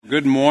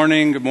Good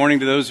morning. Good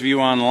morning to those of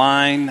you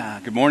online.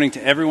 Good morning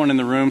to everyone in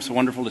the room. So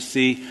wonderful to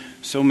see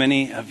so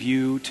many of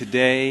you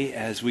today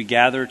as we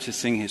gather to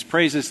sing His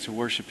praises, to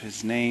worship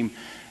His name,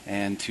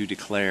 and to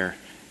declare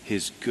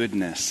His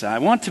goodness. I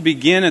want to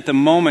begin at the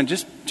moment,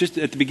 just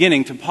at the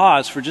beginning, to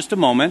pause for just a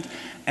moment,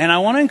 and I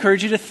want to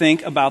encourage you to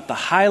think about the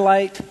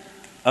highlight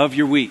of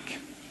your week.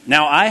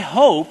 Now, I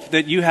hope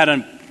that you had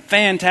a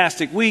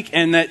fantastic week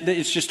and that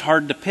it's just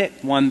hard to pick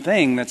one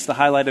thing that's the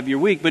highlight of your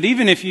week. But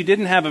even if you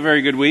didn't have a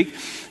very good week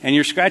and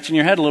you're scratching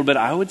your head a little bit,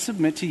 I would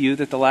submit to you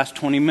that the last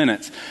 20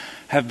 minutes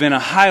have been a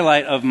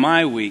highlight of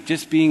my week,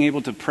 just being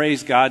able to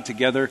praise God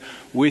together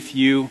with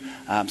you.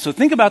 So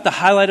think about the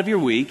highlight of your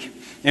week,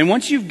 and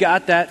once you've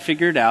got that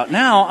figured out,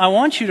 now I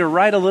want you to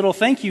write a little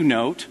thank you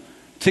note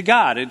to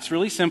God. It's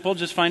really simple.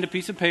 Just find a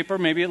piece of paper,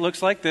 maybe it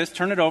looks like this,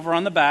 turn it over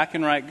on the back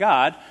and write,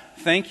 God,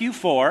 thank you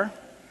for...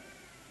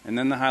 and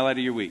then the highlight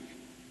of your week.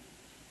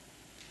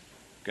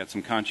 Got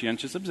some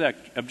conscientious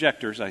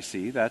objectors, I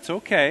see. That's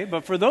okay.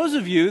 But for those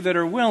of you that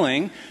are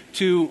willing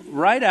to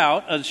write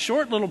out a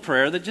short little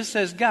prayer that just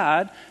says,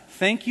 God,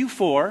 thank you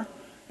for,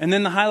 and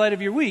then the highlight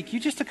of your week, you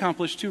just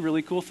accomplished two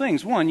really cool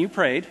things. One, you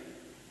prayed.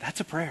 That's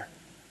a prayer.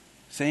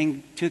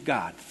 Saying to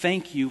God,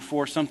 thank you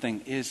for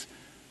something is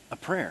a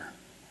prayer.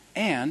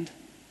 And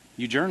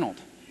you journaled.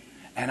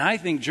 And I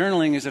think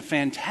journaling is a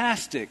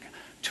fantastic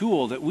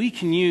tool that we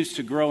can use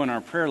to grow in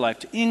our prayer life,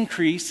 to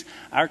increase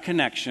our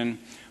connection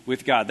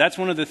with God. That's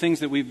one of the things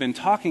that we've been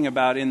talking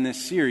about in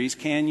this series,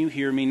 Can You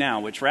Hear Me Now?,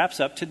 which wraps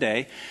up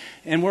today.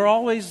 And we're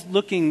always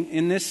looking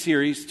in this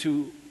series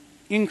to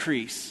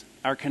increase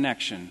our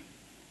connection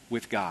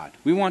with God.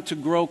 We want to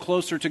grow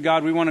closer to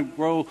God. We want to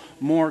grow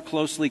more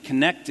closely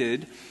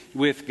connected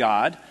with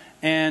God.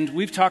 And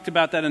we've talked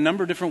about that a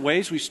number of different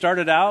ways. We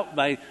started out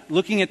by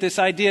looking at this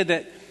idea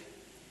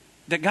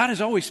that God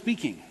is always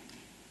speaking.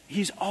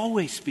 He's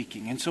always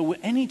speaking. And so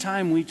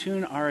anytime we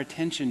tune our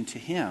attention to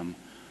Him,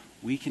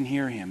 we can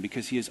hear Him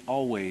because He is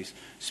always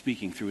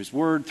speaking through His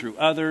Word, through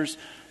others,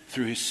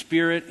 through His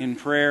Spirit in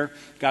prayer.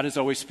 God is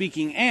always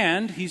speaking,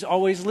 and He's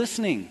always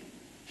listening.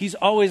 He's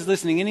always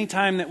listening.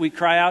 Anytime that we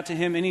cry out to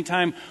Him,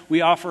 anytime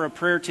we offer a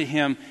prayer to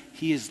Him,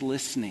 He is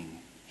listening.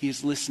 He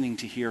is listening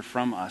to hear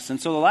from us.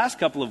 And so the last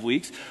couple of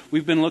weeks,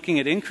 we've been looking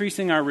at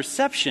increasing our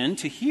reception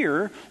to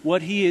hear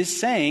what He is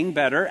saying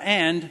better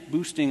and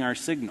boosting our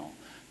signal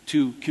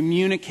to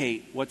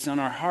communicate what's on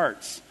our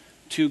hearts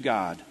to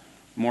God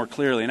more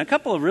clearly. And a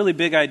couple of really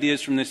big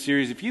ideas from this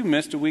series. If you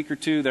missed a week or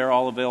two, they're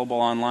all available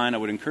online. I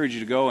would encourage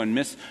you to go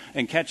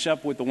and catch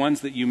up with the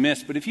ones that you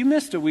missed. But if you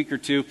missed a week or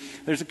two,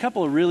 there's a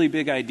couple of really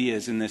big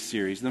ideas in this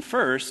series. And the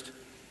first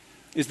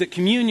is that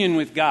communion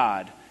with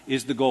God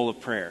is the goal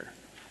of prayer.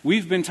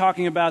 We've been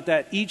talking about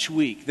that each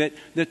week, that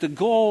the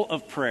goal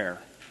of prayer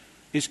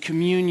is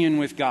communion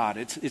with God.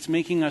 It's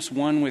making us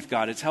one with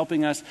God. It's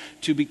helping us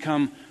to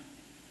become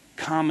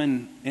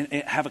common and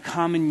have a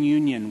common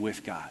union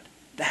with God.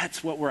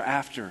 That's what we're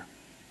after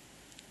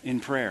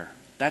in prayer.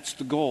 That's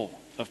the goal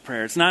of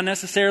prayer. It's not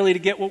necessarily to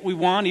get what we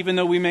want, even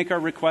though we make our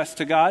request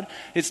to God.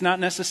 It's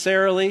not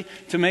necessarily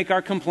to make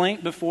our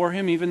complaint before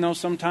Him, even though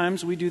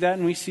sometimes we do that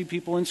and we see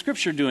people in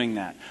Scripture doing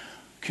that.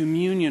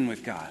 Communion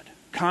with God.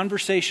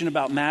 Conversation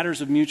about matters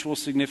of mutual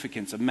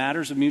significance, of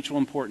matters of mutual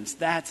importance.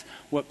 That's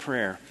what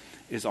prayer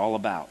is all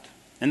about.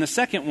 And the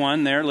second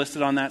one there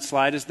listed on that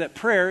slide is that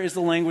prayer is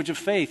the language of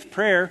faith.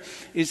 Prayer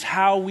is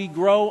how we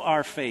grow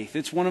our faith.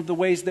 It's one of the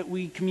ways that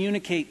we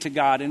communicate to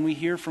God and we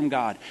hear from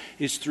God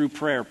is through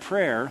prayer.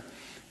 Prayer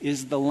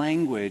is the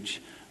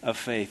language of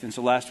faith. And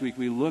so last week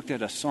we looked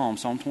at a psalm,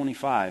 Psalm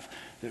 25,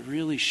 that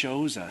really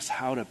shows us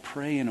how to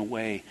pray in a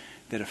way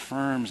that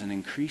affirms and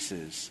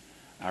increases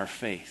our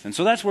faith. And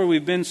so that's where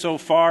we've been so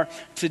far.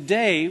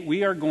 Today,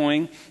 we are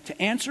going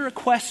to answer a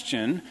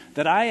question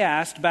that I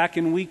asked back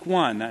in week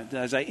 1.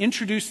 As I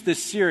introduced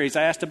this series,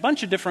 I asked a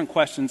bunch of different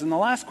questions. And the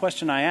last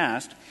question I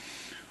asked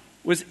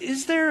was,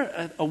 is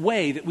there a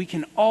way that we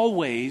can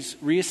always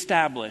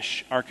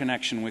reestablish our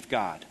connection with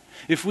God?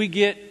 If we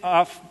get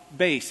off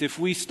base, if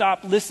we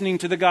stop listening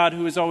to the God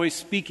who is always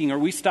speaking, or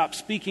we stop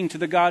speaking to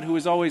the God who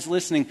is always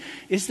listening,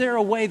 is there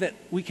a way that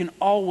we can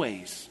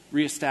always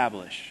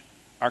reestablish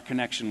our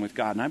connection with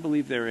God? And I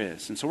believe there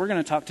is. And so we're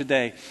going to talk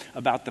today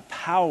about the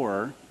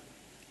power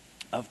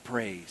of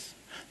praise.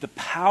 The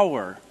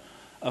power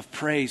of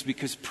praise,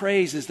 because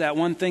praise is that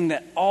one thing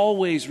that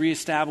always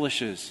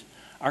reestablishes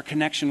our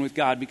connection with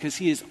God, because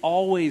He is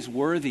always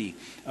worthy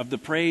of the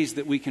praise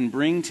that we can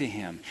bring to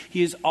Him.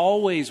 He is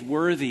always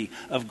worthy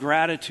of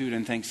gratitude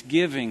and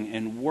thanksgiving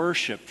and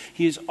worship.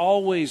 He is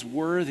always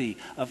worthy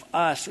of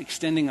us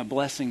extending a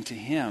blessing to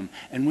Him.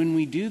 And when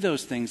we do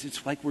those things,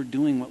 it's like we're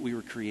doing what we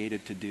were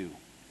created to do.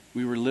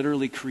 We were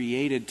literally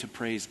created to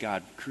praise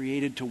God,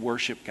 created to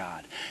worship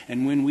God.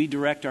 And when we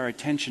direct our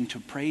attention to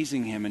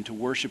praising Him and to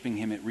worshiping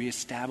Him, it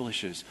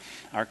reestablishes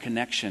our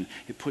connection.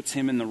 It puts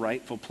Him in the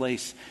rightful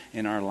place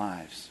in our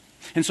lives.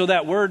 And so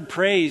that word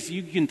praise,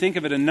 you can think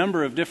of it a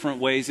number of different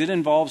ways. It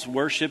involves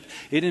worship.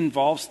 It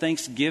involves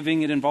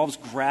thanksgiving. It involves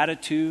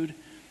gratitude.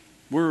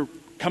 We're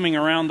coming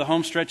around the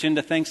home stretch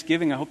into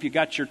Thanksgiving. I hope you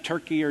got your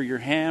turkey or your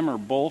ham or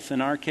both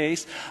in our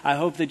case. I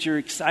hope that you're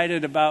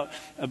excited about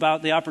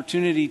the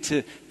opportunity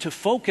to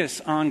focus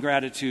on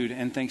gratitude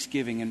and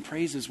thanksgiving. And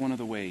praise is one of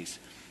the ways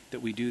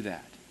that we do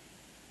that.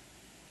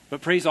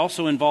 But praise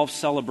also involves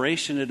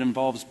celebration. It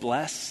involves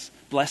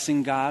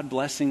blessing God,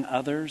 blessing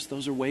others.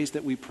 Those are ways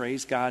that we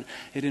praise God.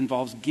 It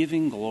involves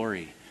giving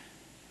glory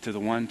to the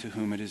one to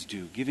whom it is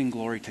due. Giving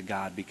glory to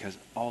God because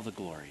all the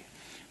glory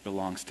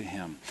belongs to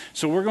him.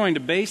 So we're going to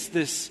base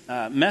this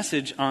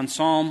message on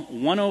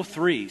Psalm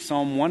 103.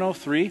 Psalm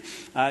 103.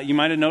 You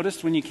might have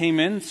noticed when you came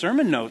in,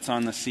 sermon notes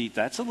on the seat.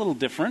 That's a little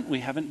different.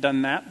 We haven't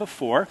done that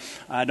before.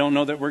 I don't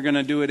know that we're going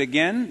to do it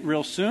again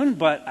real soon,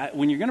 but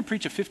when you're going to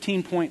preach a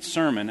 15-point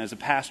sermon as a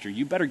pastor,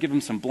 you better give them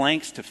some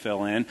blanks to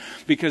fill in,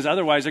 because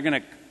otherwise they're going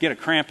to get a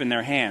cramp in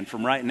their hand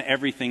from writing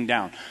everything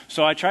down.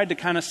 So I tried to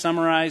kind of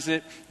summarize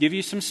it, give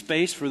you some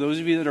space. For those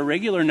of you that are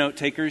regular note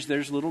takers,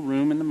 there's little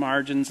room in the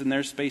margins and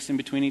there's space in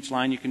between each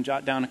line. You can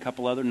jot down a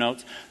couple other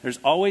notes. There's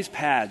always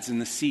pads in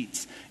the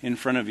seats in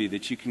front of you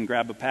that you can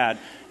grab a pad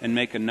and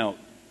make a note.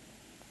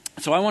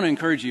 So I want to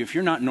encourage you, if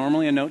you're not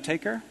normally a note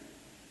taker,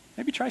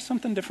 maybe try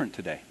something different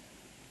today.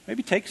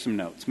 Maybe take some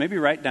notes. Maybe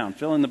write down,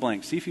 fill in the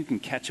blanks. See if you can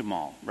catch them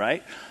all,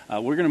 right?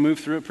 We're going to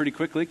move through it pretty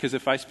quickly, because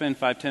if I spend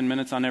 5-10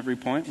 minutes on every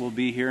point, we'll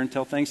be here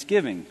until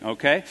Thanksgiving,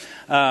 okay?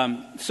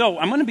 So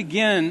I'm going to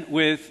begin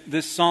with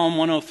this Psalm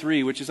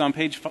 103, which is on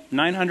page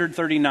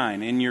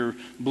 939 in your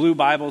blue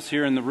Bibles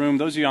here in the room.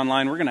 Those of you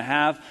online, we're going to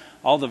have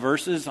all the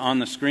verses on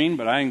the screen,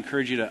 but I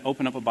encourage you to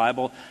open up a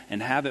Bible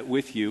and have it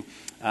with you.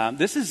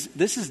 This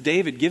is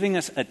David giving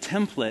us a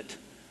template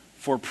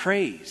for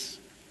praise.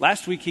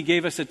 Last week, he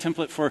gave us a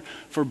template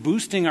for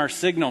boosting our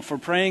signal, for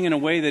praying in a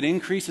way that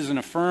increases and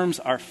affirms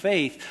our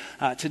faith.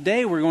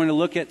 Today, we're going to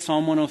look at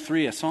Psalm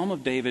 103, a psalm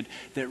of David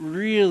that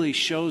really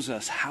shows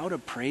us how to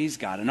praise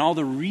God and all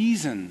the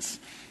reasons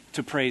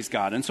to praise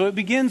God. And so it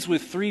begins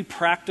with 3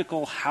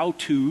 practical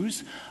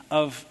how-tos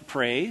of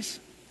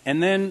praise,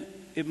 and then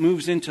it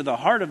moves into the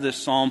heart of this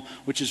psalm,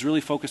 which is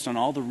really focused on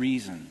all the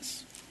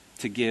reasons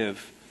to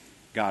give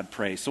God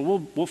praise. So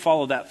we'll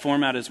follow that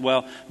format as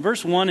well.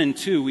 Verse 1 and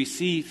 2, we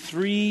see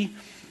 3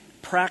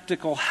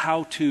 practical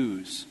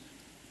how-tos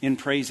in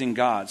praising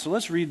God. So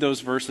let's read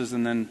those verses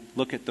and then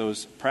look at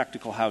those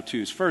practical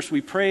how-tos. First,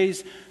 we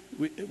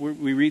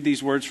read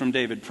these words from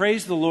David.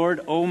 Praise the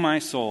Lord, O my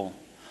soul.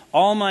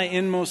 All my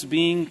inmost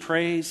being,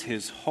 praise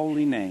his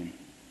holy name.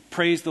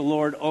 Praise the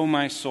Lord, O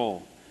my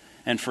soul,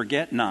 and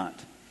forget not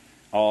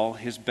all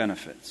his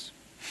benefits.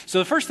 So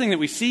the first thing that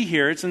we see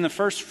here, it's in the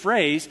first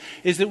phrase,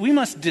 is that we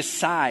must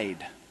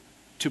decide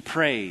to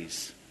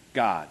praise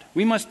God.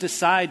 We must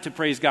decide to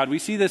praise God. We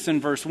see this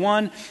in verse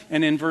 1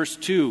 and in verse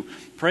 2.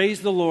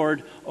 Praise the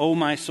Lord, O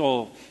my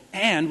soul.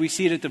 And we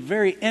see it at the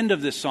very end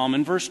of this psalm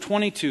in verse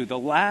 22, the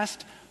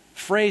last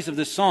phrase of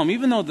this psalm.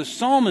 Even though the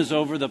psalm is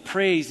over, the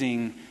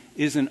praising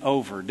isn't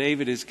over.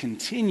 David is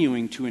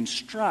continuing to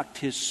instruct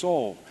his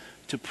soul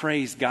to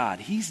praise God.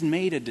 He's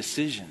made a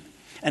decision,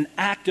 an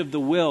act of the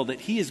will, that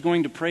he is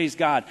going to praise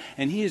God,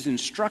 and he is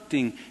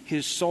instructing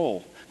his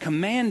soul,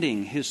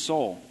 commanding his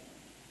soul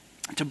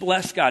to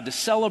bless God, to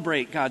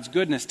celebrate God's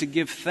goodness, to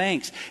give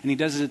thanks. And he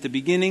does it at the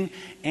beginning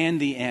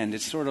and the end.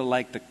 It's sort of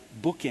like the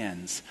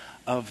bookends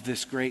of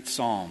this great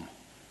psalm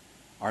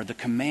are the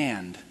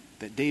command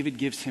that David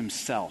gives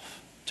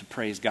himself to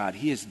praise God.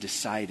 He has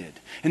decided.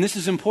 And this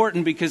is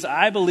important because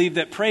I believe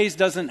that praise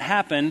doesn't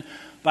happen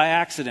by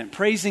accident.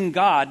 Praising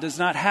God does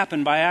not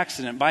happen by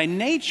accident. By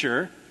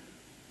nature,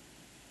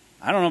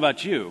 I don't know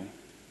about you,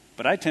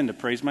 but I tend to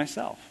praise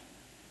myself.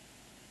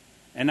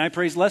 And I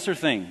praise lesser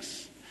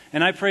things.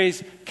 And I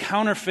praise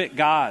counterfeit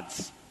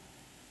gods.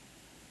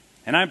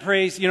 And I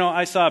praise,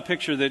 I saw a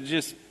picture that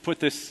just put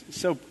this,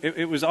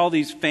 it was all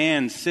these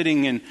fans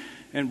sitting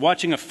and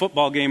watching a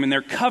football game, and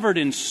they're covered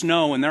in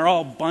snow, and they're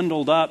all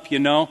bundled up,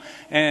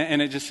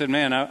 and it just said,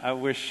 man, I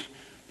wish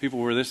people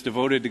were this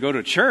devoted to go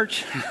to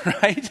church,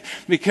 right?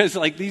 Because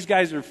these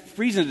guys are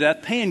freezing to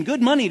death, paying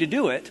good money to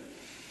do it.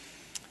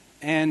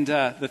 And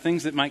the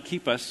things that might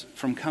keep us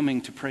from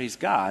coming to praise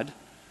God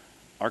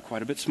are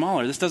quite a bit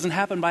smaller. This doesn't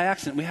happen by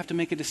accident. We have to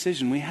make a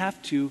decision. We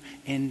have to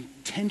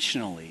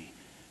intentionally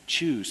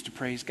choose to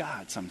praise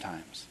God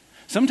sometimes.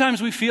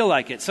 Sometimes we feel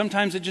like it.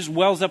 Sometimes it just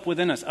wells up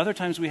within us. Other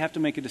times we have to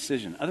make a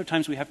decision. Other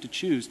times we have to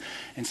choose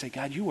and say,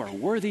 God, you are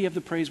worthy of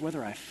the praise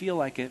whether I feel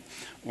like it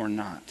or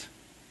not.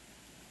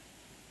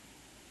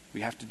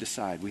 We have to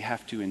decide. We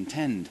have to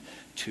intend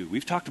to.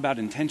 We've talked about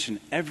intention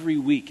every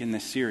week in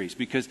this series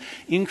because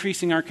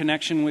increasing our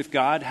connection with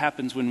God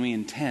happens when we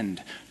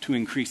intend to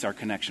increase our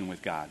connection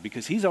with God,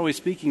 because he's always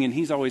speaking and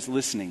he's always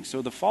listening.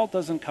 So the fault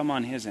doesn't come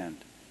on his end.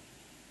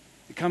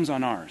 It comes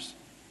on ours.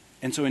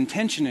 And so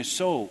intention is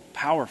so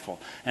powerful.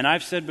 And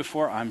I've said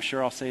before, I'm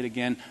sure I'll say it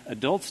again,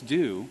 adults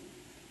do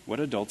what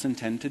adults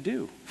intend to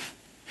do.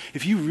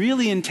 If you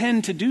really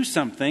intend to do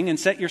something and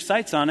set your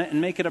sights on it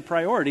and make it a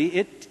priority,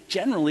 it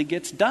generally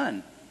gets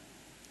done.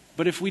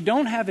 But if we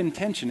don't have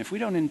intention, if we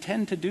don't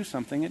intend to do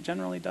something, it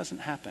generally doesn't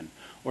happen,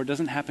 or it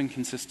doesn't happen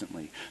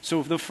consistently.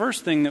 So the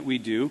first thing that we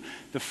do,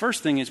 the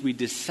first thing is we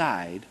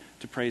decide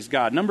to praise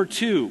God. Number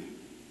 2,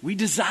 we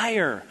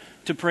desire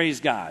to praise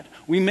God.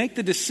 We make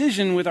the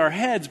decision with our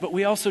heads, but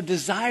we also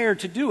desire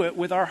to do it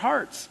with our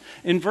hearts.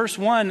 In verse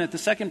 1, at the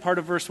second part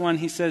of verse 1,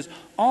 he says,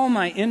 "All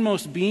my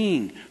inmost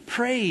being,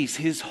 praise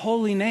his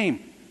holy name."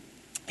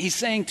 He's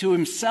saying to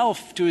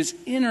himself, to his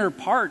inner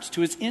parts,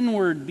 to his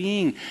inward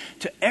being,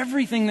 to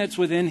everything that's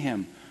within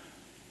him,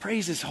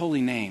 praise his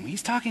holy name.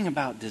 He's talking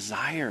about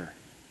desire.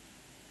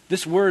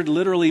 This word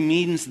literally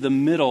means the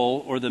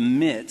middle or the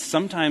midst.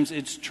 Sometimes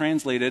it's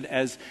translated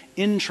as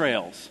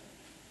entrails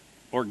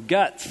or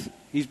guts.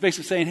 He's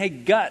basically saying, hey,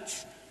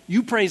 guts,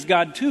 you praise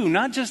God too,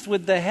 not just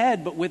with the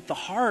head, but with the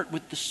heart,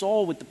 with the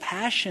soul, with the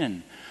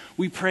passion.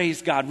 We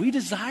praise God. We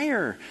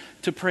desire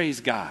to praise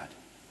God.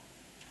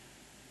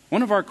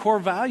 One of our core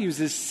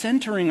values is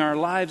centering our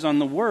lives on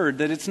the Word,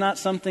 that it's not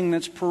something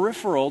that's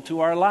peripheral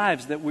to our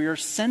lives, that we are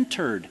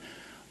centered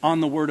on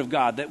the Word of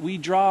God, that we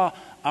draw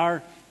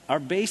our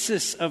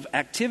basis of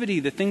activity,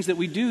 the things that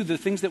we do, the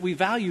things that we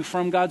value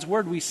from God's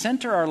Word. We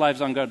center our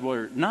lives on God's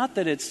Word, not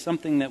that it's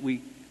something that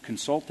we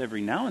consult every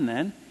now and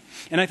then.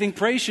 And I think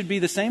praise should be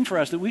the same for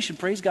us, that we should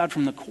praise God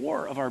from the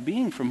core of our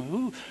being,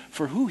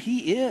 for who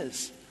He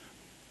is,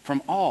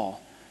 from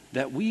all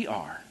that we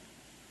are.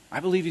 I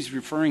believe he's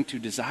referring to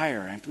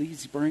desire. I believe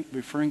he's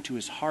referring to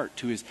his heart,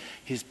 to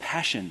his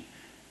passion,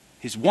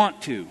 his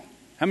want to.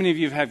 How many of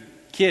you have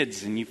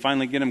kids and you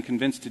finally get them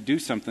convinced to do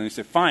something? They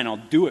say, fine, I'll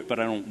do it, but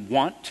I don't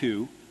want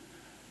to.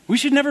 We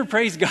should never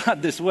praise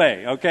God this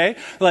way, okay?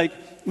 Like,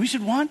 we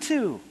should want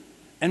to.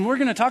 And we're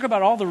going to talk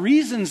about all the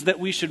reasons that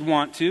we should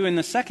want to in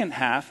the second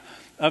half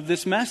of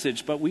this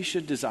message, but we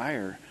should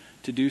desire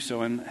to do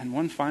so. And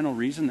one final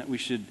reason that we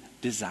should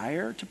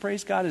desire to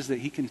praise God is that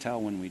he can tell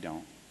when we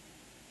don't.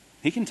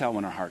 He can tell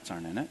when our hearts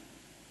aren't in it.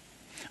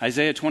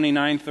 Isaiah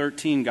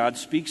 29:13, God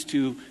speaks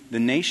to the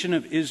nation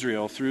of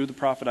Israel through the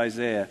prophet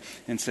Isaiah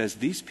and says,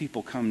 "These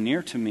people come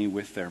near to me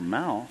with their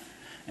mouth,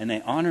 and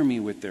they honor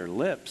me with their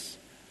lips,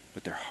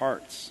 but their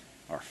hearts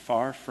are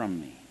far from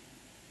me.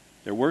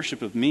 Their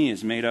worship of me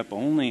is made up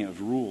only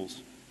of rules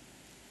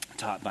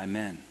taught by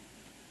men."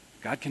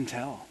 God can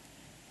tell.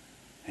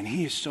 And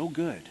he is so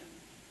good.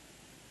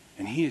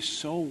 And he is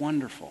so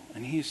wonderful.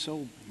 And he is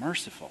so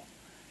merciful.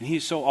 And he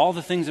is so all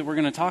the things that we're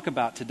going to talk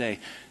about today,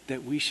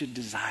 that we should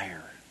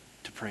desire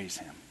to praise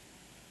him.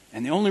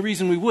 And the only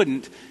reason we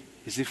wouldn't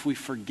is if we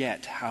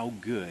forget how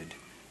good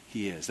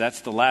he is.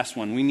 That's the last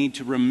one. We need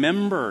to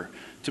remember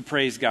to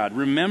praise God.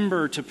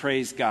 Remember to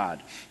praise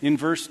God. In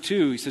verse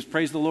 2, he says,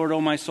 "Praise the Lord,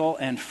 O my soul,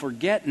 and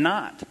forget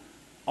not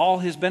all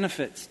his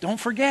benefits." Don't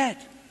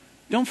forget.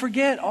 Don't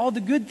forget all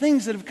the good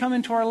things that have come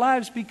into our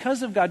lives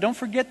because of God. Don't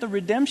forget the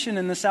redemption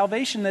and the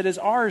salvation that is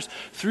ours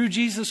through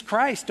Jesus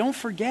Christ. Don't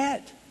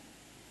forget.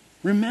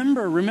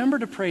 Remember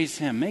to praise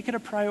him. Make it a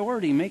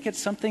priority. Make it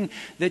something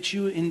that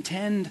you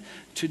intend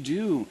to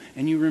do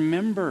and you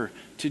remember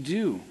to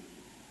do.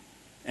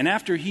 And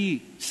after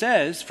he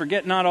says,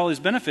 forget not all his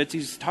benefits,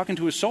 he's talking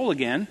to his soul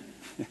again,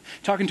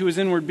 talking to his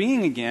inward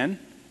being again.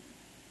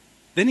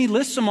 Then he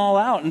lists them all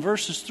out, and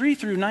verses 3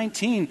 through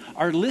 19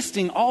 are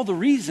listing all the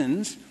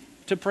reasons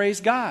to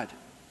praise God.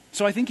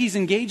 So I think he's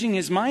engaging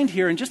his mind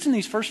here. And just in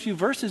these first few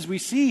verses, we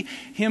see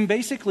him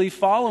basically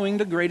following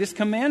the greatest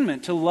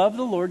commandment, to love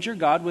the Lord your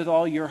God with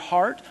all your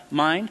heart,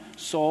 mind,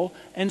 soul,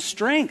 and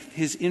strength.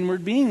 His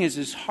inward being is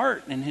his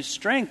heart and his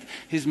strength.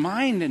 His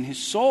mind and his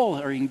soul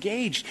are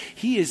engaged.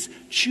 He is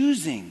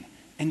choosing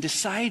and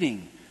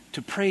deciding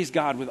to praise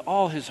God with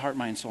all his heart,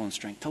 mind, soul, and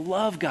strength. To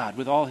love God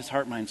with all his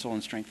heart, mind, soul,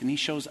 and strength. And he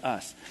shows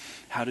us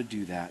how to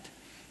do that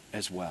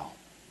as well.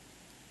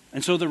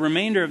 And so the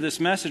remainder of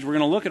this message, we're going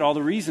to look at all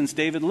the reasons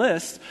David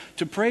lists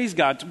to praise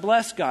God, to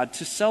bless God,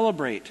 to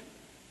celebrate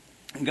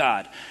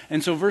God.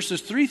 And so verses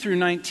 3 through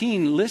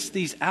 19 list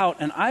these out,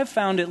 and I've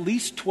found at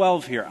least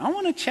 12 here. I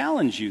want to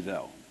challenge you,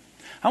 though.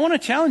 I want to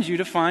challenge you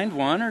to find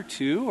 1 or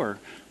 2 or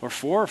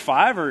 4 or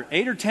 5 or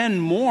 8 or 10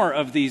 more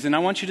of these. And I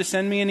want you to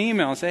send me an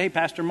email and say, hey,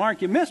 Pastor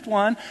Mark, you missed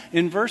one.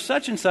 In verse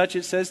such and such,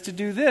 it says to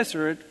do this,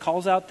 or it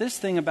calls out this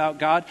thing about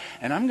God,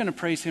 and I'm going to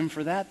praise him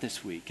for that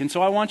this week. And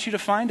so I want you to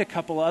find a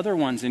couple other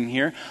ones in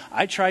here.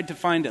 I tried to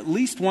find at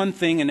least one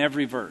thing in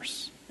every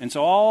verse. And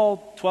so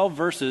all 12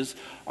 verses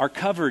are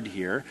covered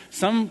here.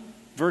 Some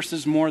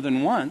verses more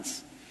than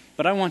once.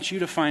 But I want you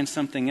to find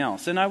something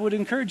else. And I would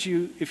encourage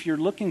you, if you're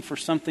looking for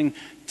something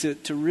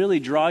to really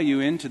draw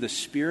you into the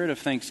spirit of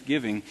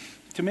thanksgiving,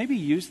 to maybe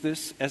use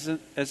this as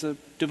a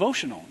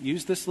devotional.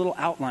 Use this little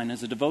outline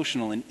as a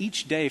devotional. And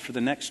each day for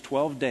the next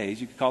 12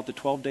 days, you could call it the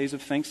 12 days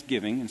of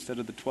Thanksgiving instead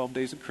of the 12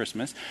 days of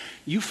Christmas,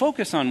 you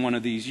focus on one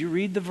of these. You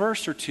read the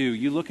verse or two.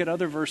 You look at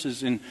other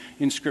verses in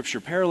Scripture,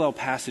 parallel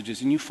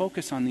passages, and you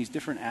focus on these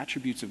different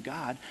attributes of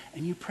God,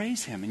 and you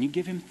praise him, and you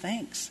give him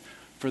thanks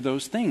for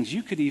those things.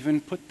 You could even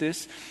put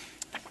this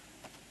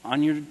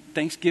on your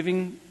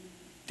Thanksgiving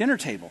dinner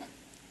table.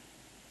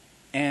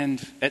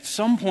 And at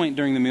some point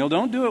during the meal,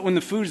 don't do it when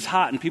the food is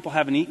hot and people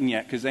haven't eaten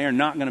yet, because they are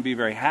not going to be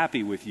very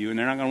happy with you and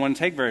they're not going to want to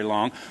take very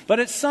long. But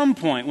at some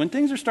point, when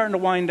things are starting to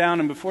wind down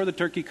and before the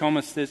turkey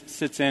coma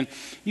sits in,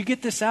 you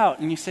get this out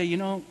and you say,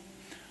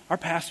 our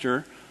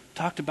pastor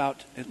talked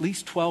about at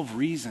least 12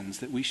 reasons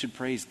that we should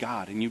praise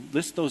God. And you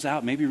list those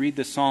out, maybe read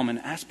this psalm and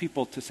ask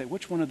people to say,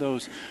 which one of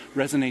those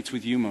resonates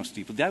with you most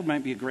deeply? That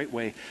might be a great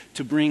way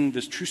to bring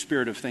this true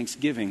spirit of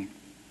thanksgiving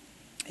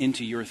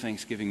into your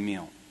Thanksgiving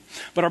meal.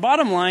 But our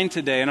bottom line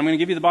today, and I'm going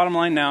to give you the bottom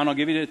line now, and I'll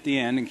give you it at the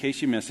end in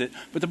case you miss it.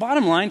 But the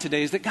bottom line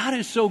today is that God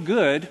is so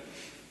good,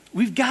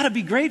 we've got to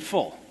be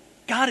grateful.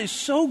 God is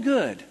so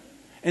good.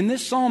 And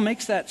this psalm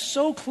makes that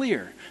so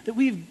clear that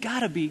we've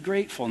got to be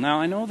grateful. Now,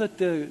 I know that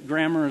the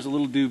grammar is a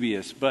little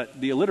dubious, but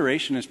the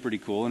alliteration is pretty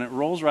cool, and it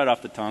rolls right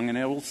off the tongue, and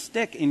it will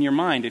stick in your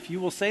mind. If you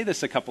will say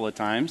this a couple of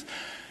times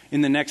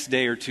in the next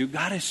day or two,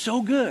 God is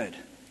so good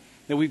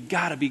that we've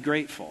got to be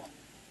grateful.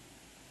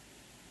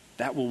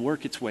 That will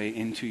work its way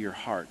into your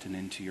heart and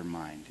into your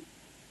mind.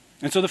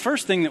 And so the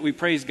first thing that we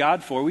praise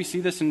God for, we see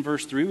this in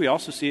verse 3, we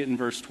also see it in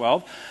verse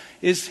 12,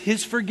 is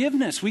his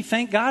forgiveness. We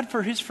thank God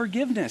for his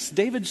forgiveness.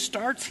 David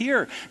starts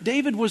here.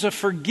 David was a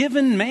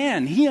forgiven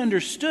man. He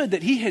understood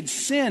that he had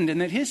sinned and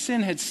that his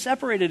sin had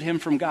separated him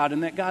from God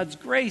and that God's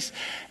grace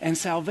and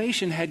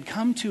salvation had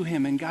come to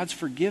him and God's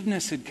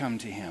forgiveness had come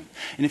to him.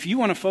 And if you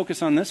want to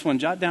focus on this one,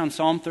 jot down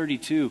Psalm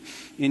 32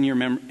 in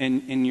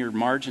your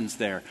margins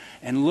there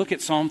and look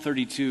at Psalm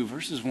 32.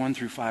 Verses 1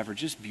 through 5 are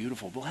just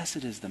beautiful. Blessed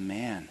is the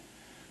man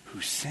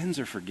whose sins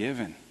are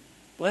forgiven.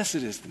 Blessed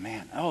is the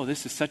man. Oh,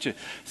 this is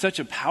such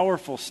a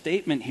powerful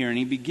statement here. And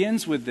he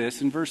begins with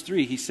this in verse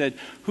 3. He said,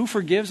 who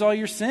forgives all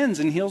your sins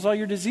and heals all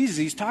your diseases?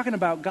 He's talking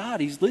about God.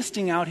 He's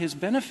listing out his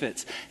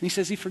benefits. And he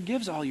says he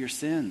forgives all your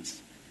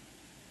sins.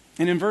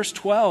 And in verse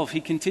 12,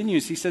 he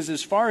continues. He says,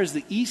 as far as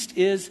the east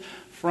is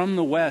from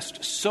the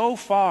west, so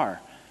far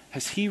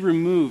has he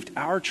removed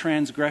our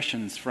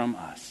transgressions from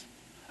us.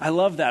 I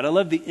love that. I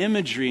love the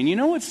imagery. And you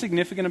know what's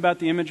significant about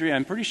the imagery?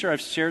 I'm pretty sure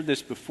I've shared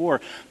this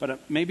before,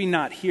 but maybe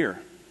not here.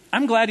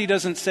 I'm glad he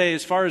doesn't say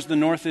as far as the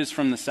north is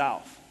from the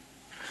south.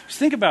 Just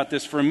think about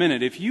this for a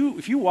minute. If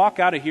you walk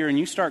out of here and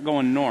you start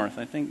going north,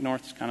 I think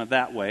north's kind of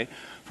that way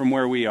from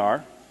where we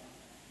are,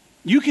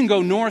 you can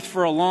go north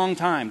for a long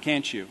time,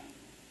 can't you?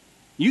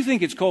 You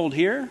think it's cold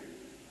here?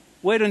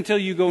 Wait until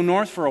you go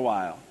north for a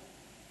while.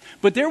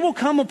 But there will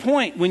come a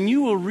point when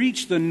you will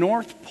reach the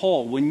North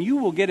Pole, when you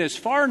will get as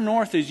far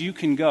north as you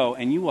can go,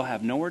 and you will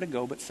have nowhere to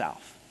go but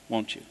south,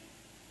 won't you?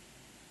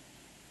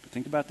 But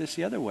think about this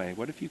the other way.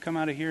 What if you come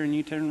out of here and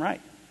you turn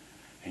right,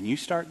 and you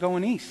start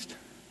going east?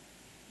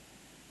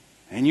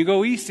 And you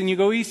go east, and you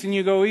go east, and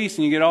you go east,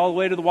 and you get all the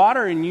way to the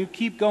water, and you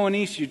keep going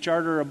east. You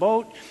charter a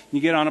boat, you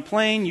get on a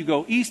plane, you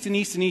go east and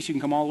east and east. You can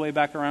come all the way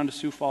back around to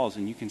Sioux Falls,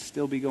 and you can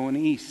still be going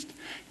east.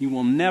 You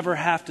will never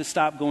have to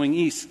stop going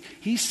east.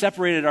 He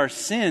separated our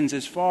sins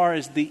as far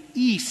as the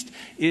east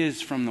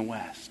is from the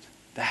west.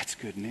 That's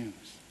good news.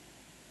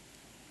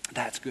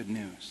 That's good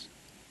news.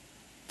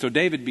 So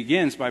David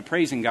begins by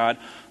praising God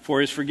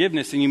for his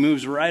forgiveness, and he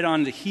moves right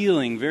on to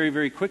healing very,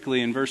 very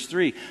quickly in verse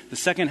 3. The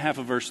second half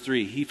of verse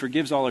 3, he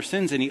forgives all our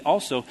sins, and he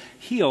also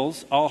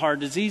heals all our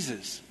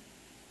diseases.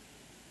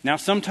 Now,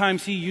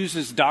 sometimes he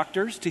uses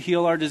doctors to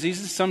heal our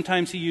diseases.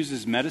 Sometimes he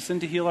uses medicine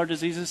to heal our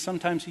diseases.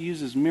 Sometimes he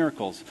uses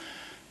miracles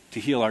to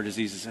heal our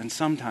diseases. And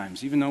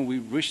sometimes, even though we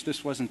wish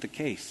this wasn't the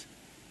case,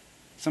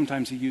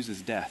 sometimes he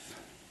uses death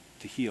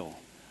to heal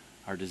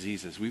our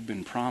diseases. We've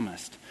been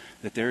promised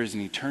that there is an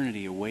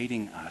eternity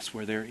awaiting us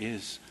where there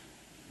is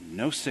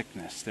no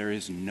sickness, there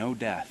is no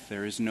death,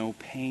 there is no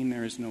pain,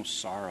 there is no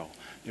sorrow,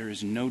 there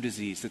is no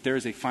disease, that there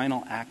is a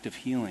final act of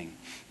healing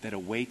that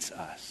awaits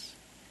us,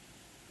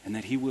 and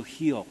that he will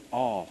heal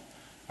all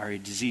our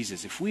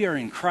diseases. If we are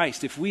in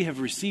Christ, if we have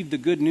received the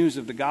good news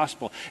of the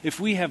gospel, if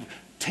we have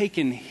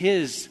taken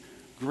his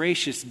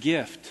gracious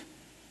gift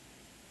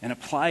and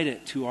applied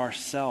it to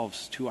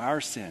ourselves, to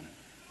our sin,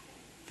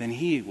 then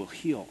he will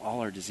heal all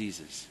our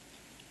diseases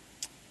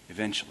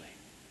eventually.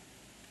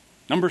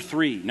 Number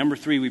three,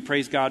 we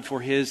praise God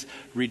for his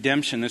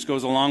redemption. This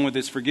goes along with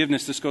his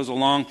forgiveness. This goes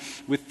along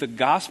with the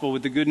gospel,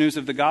 with the good news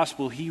of the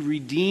gospel. He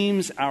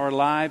redeems our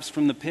lives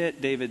from the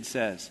pit, David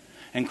says,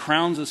 and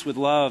crowns us with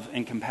love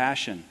and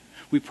compassion.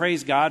 We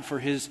praise God for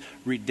his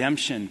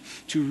redemption.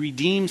 To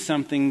redeem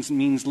something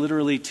means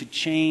literally to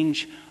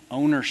change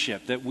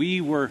ownership, that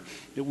we were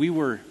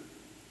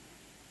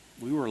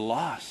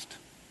lost.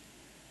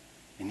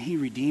 And he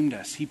redeemed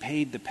us. He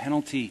paid the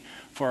penalty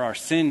for our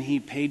sin. He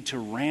paid to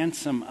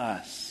ransom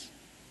us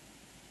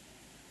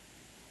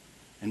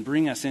and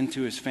bring us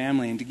into his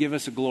family and to give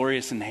us a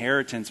glorious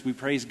inheritance. We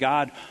praise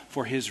God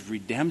for his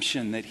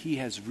redemption, that he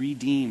has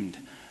redeemed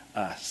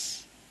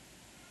us.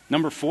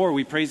 Number 4,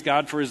 we praise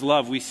God for his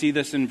love. We see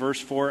this in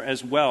verse 4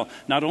 as well.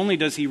 Not only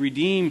does he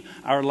redeem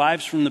our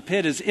lives from the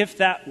pit, as if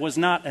that was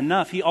not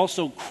enough, he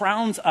also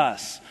crowns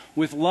us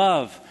with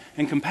love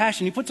and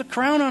compassion. He puts a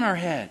crown on our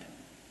head.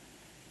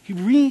 He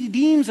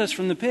redeems us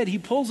from the pit. He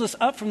pulls us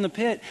up from the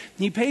pit.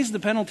 He pays the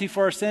penalty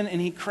for our sin,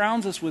 and he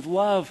crowns us with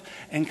love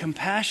and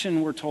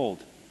compassion, we're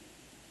told.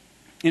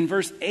 In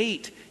verse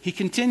 8, he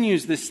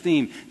continues this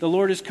theme. The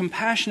Lord is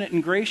compassionate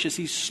and gracious.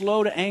 He's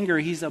slow to anger.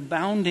 He's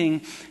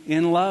abounding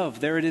in love.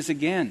 There it is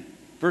again.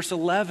 Verse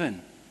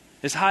 11,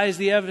 as high as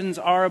the heavens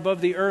are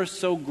above the earth,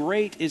 so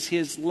great is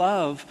his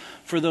love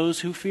for those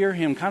who fear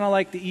him. Kind of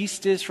like the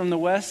east is from the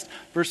west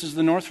versus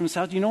the north from the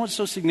south. Do you know what's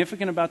so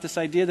significant about this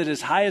idea that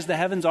as high as the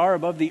heavens are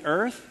above the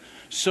earth,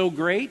 so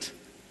great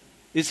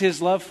is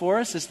his love for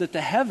us? Is that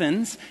the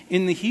heavens,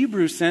 in the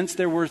Hebrew sense,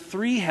 there were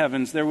three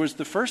heavens. There was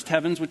the first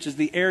heavens, which is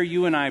the air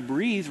you and I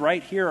breathe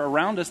right here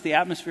around us, the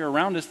atmosphere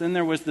around us. Then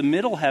there was the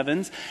middle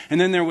heavens, and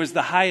then there was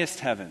the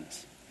highest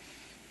heavens.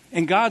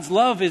 And God's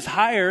love is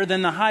higher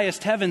than the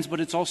highest heavens, but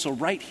it's also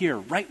right here,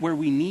 right where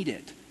we need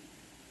it.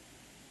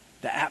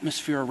 The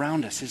atmosphere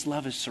around us, his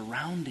love is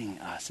surrounding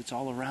us. It's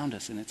all around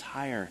us, and it's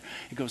higher.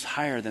 It goes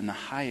higher than the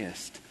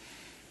highest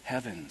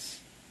heavens.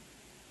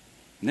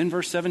 And then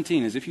verse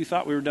 17, as if you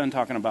thought we were done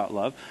talking about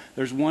love,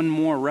 there's one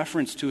more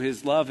reference to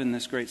his love in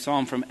this great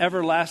psalm. From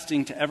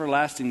everlasting to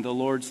everlasting, the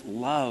Lord's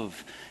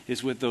love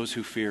is with those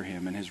who fear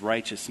him, and his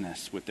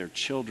righteousness with their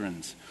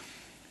children's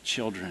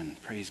children.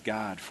 Praise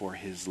God for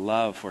his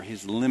love, for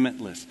his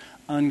limitless,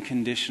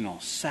 unconditional,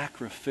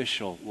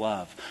 sacrificial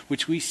love,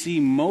 which we see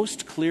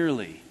most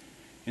clearly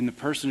in the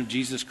person of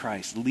Jesus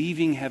Christ,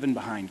 leaving heaven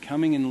behind,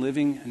 coming and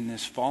living in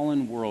this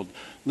fallen world,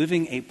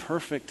 living a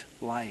perfect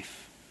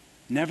life.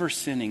 Never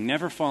sinning,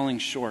 never falling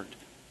short,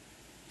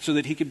 so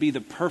that he could be the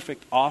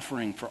perfect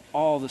offering for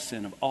all the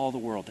sin of all the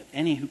world, that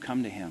any who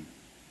come to him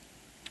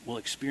will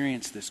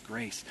experience this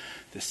grace,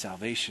 this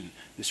salvation,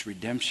 this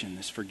redemption,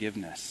 this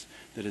forgiveness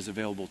that is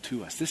available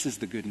to us. This is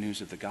the good news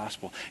of the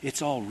gospel.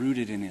 It's all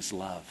rooted in his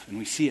love, and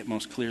we see it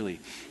most clearly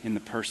in the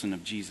person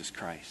of Jesus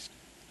Christ.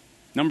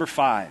 Number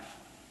 5,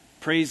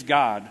 praise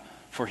God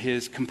for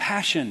his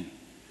compassion.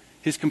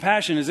 His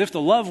compassion, as if the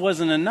love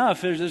wasn't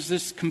enough, there's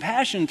this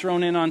compassion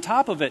thrown in on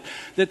top of it.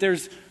 That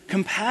there's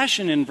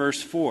compassion in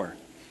verse 4.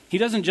 He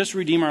doesn't just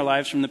redeem our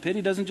lives from the pit.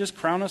 He doesn't just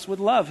crown us with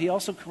love. He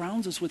also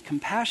crowns us with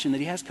compassion, that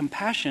he has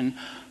compassion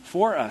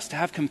for us. To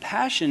have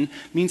compassion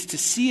means to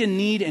see a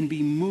need and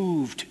be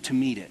moved to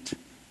meet it.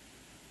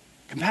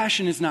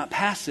 Compassion is not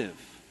passive.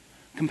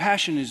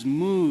 Compassion is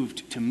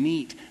moved to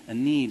meet a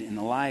need in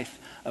the life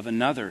of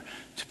another,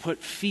 to put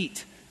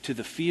feet to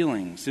the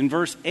feelings. In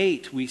verse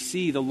 8, we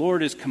see the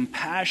Lord is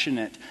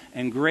compassionate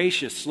and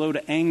gracious, slow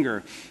to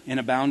anger, and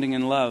abounding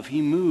in love.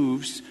 He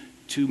moves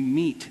to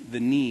meet the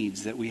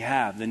needs that we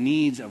have, the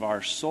needs of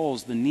our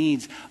souls, the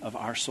needs of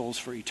our souls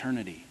for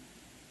eternity.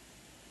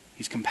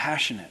 He's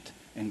compassionate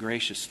and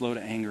gracious, slow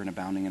to anger, and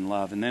abounding in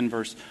love. And then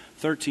verse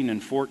 13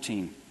 and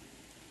 14.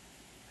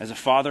 As a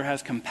father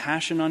has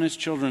compassion on his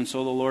children,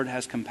 so the Lord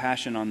has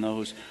compassion on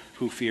those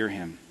who fear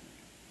him.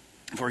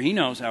 For he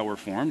knows how we're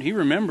formed. He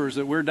remembers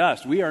that we're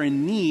dust. We are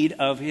in need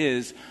of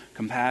his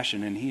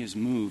compassion, and he is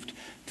moved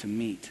to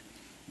meet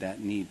that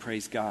need.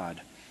 Praise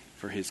God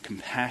for his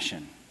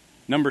compassion.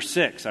 Number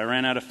 6, I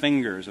ran out of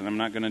fingers, and I'm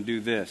not going to do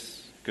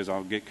this because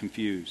I'll get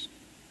confused.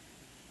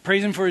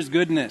 Praise him for his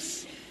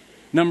goodness.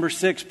 Number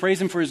 6,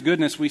 praise him for his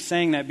goodness. We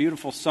sang that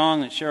beautiful song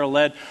that Cheryl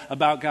led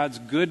about God's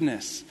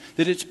goodness,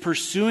 that it's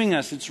pursuing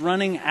us, it's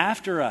running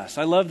after us.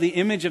 I love the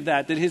image of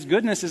that his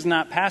goodness is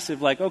not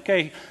passive, like,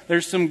 okay,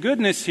 there's some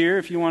goodness here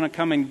if you want to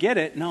come and get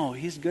it. No,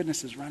 his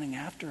goodness is running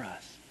after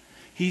us.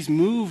 He's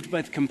moved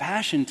by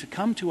compassion to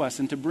come to us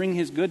and to bring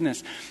his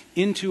goodness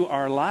into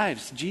our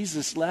lives.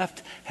 Jesus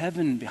left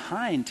heaven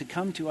behind to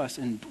come to us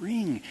and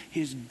bring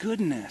his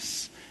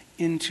goodness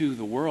into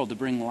the world, to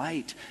bring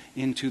light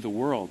into the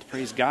world.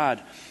 Praise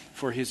God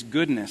for his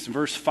goodness. In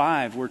verse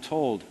 5, we're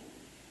told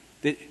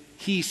that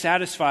he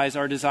satisfies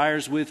our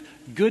desires with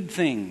good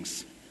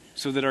things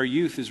so that our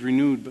youth is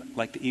renewed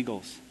like the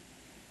eagles.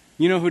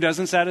 You know who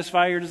doesn't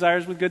satisfy your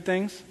desires with good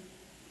things?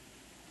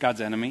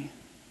 God's enemy.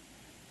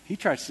 He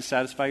tries to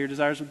satisfy your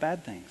desires with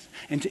bad things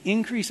and to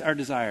increase our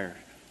desire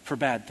for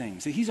bad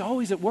things. He's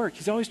always at work.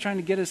 He's always trying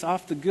to get us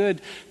off the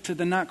good to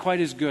the not quite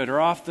as good,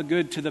 or off the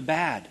good to the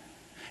bad.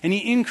 And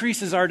he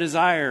increases our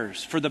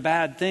desires for the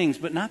bad things,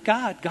 but not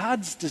God.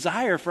 God's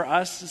desire for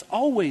us is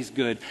always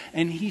good,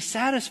 and he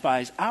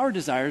satisfies our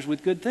desires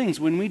with good things.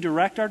 When we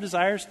direct our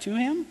desires to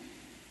him,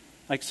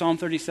 like Psalm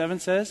 37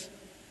 says,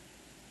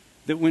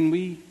 that when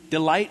we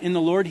delight in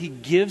the Lord, he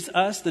gives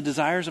us the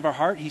desires of our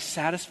heart. He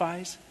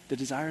satisfies the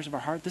desires of our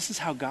heart. This is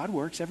how God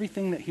works.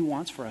 Everything that he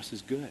wants for us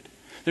is good.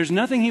 There's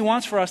nothing he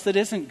wants for us that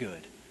isn't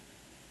good.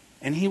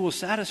 And he will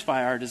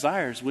satisfy our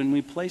desires when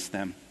we place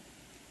them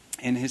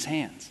in his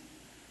hands.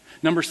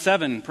 Number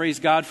 7, praise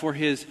God for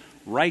his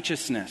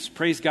righteousness.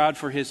 Praise God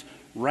for his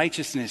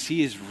righteousness.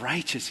 He is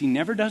righteous. He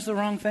never does the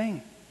wrong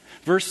thing.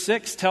 Verse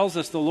 6 tells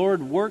us the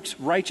Lord works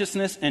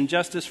righteousness and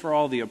justice for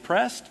all the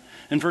oppressed.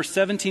 And verse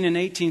 17 and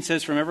 18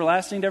 says, from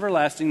everlasting to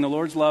everlasting, the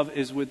Lord's love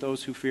is with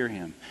those who fear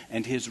him,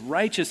 and his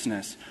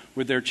righteousness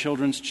with their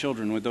children's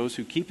children, with those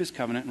who keep his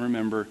covenant and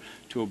remember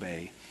to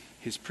obey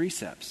his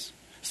precepts.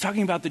 It's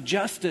talking about the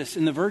justice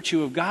and the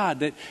virtue of God,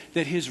 that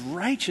his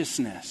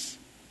righteousness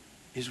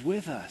is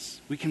with us.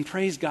 We can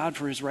praise God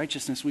for his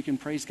righteousness. We can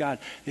praise God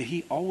that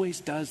he always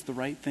does the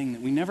right thing,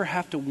 that we never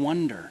have to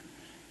wonder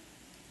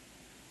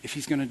if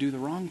he's going to do the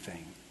wrong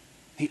thing.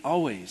 He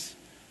always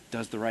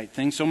does the right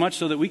thing, so much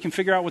so that we can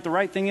figure out what the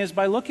right thing is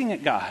by looking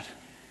at God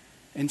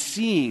and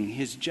seeing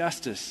his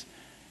justice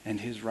and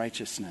his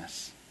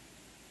righteousness.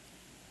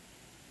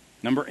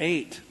 Number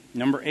eight.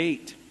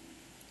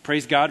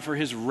 Praise God for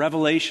his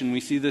revelation. We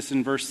see this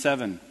in verse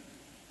 7.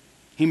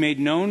 He made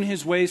known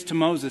his ways to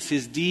Moses,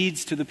 his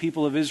deeds to the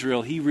people of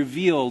Israel. He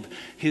revealed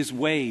his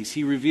ways.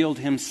 He revealed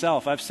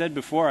himself. I've said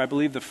before, I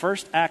believe the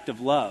first act of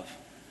love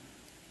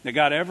that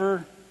God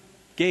ever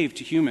gave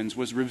to humans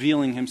was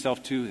revealing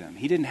himself to them.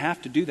 He didn't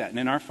have to do that. And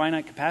in our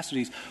finite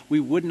capacities, we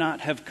would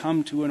not have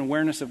come to an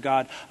awareness of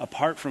God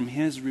apart from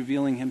his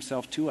revealing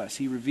himself to us.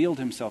 He revealed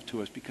himself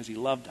to us because he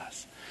loved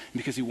us,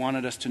 because he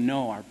wanted us to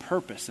know our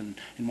purpose and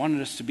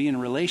wanted us to be in a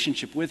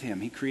relationship with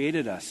him. He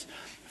created us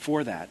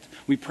for that.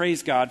 We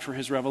praise God for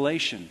his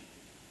revelation.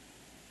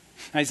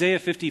 Isaiah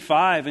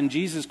 55, and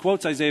Jesus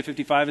quotes Isaiah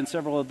 55 in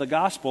several of the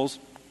Gospels,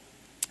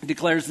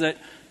 declares that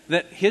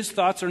his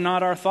thoughts are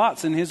not our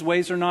thoughts and his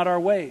ways are not our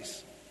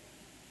ways.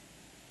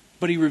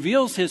 But he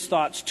reveals his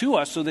thoughts to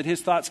us so that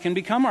his thoughts can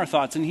become our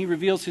thoughts, and he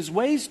reveals his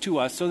ways to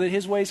us so that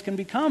his ways can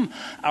become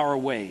our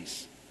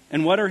ways.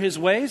 And what are his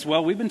ways?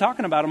 Well, we've been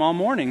talking about them all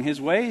morning.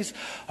 His ways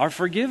are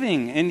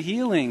forgiving and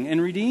healing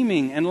and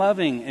redeeming and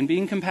loving and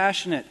being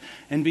compassionate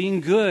and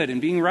being good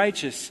and being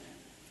righteous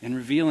and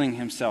revealing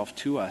himself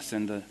to us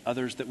and the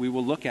others that we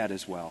will look at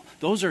as well.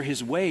 Those are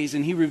his ways,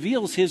 and he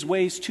reveals his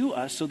ways to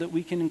us so that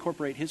we can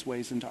incorporate his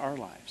ways into our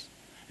lives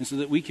and so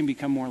that we can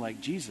become more like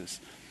Jesus,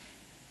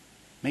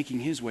 making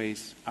his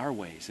ways our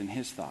ways and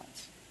his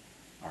thoughts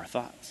our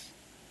thoughts.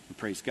 We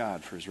praise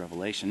God for his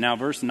revelation. Now,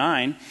 verse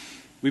 9,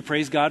 we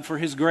praise God for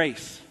his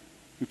grace.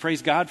 We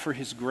praise God for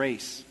his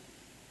grace.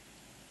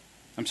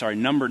 I'm sorry,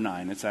 number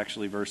 9. It's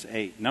actually verse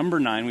 8. Number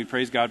 9, we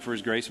praise God for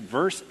his grace.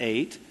 Verse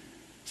 8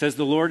 says,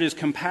 the Lord is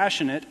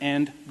compassionate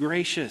and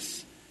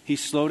gracious.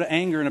 He's slow to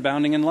anger and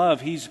abounding in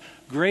love. He's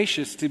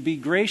gracious. To be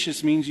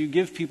gracious means you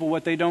give people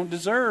what they don't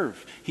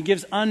deserve. He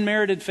gives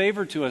unmerited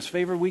favor to us,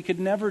 favor we could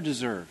never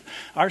deserve.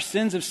 Our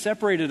sins have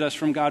separated us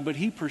from God, but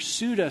he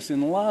pursued us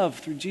in love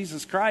through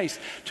Jesus Christ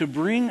to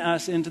bring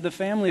us into the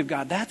family of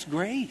God. That's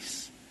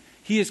grace.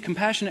 He is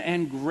compassionate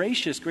and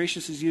gracious.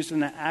 Gracious is used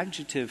in an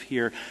adjective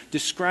here,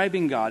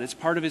 describing God. It's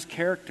part of his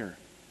character.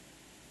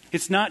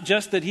 It's not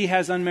just that he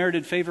has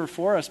unmerited favor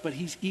for us, but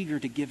he's eager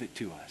to give it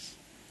to us.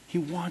 He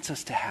wants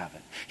us to have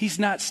it. He's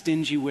not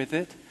stingy with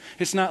it.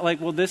 It's not like,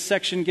 well, this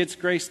section gets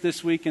grace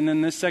this week, and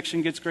then this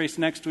section gets grace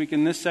next week,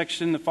 and this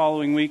section the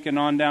following week, and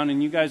on down,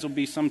 and you guys will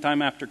be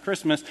sometime after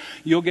Christmas.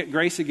 You'll get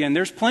grace again.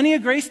 There's plenty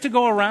of grace to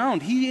go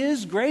around. He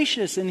is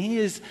gracious, and he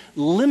is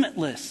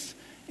limitless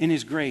in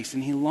his grace,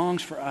 and he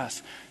longs for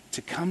us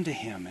to come to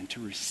him and to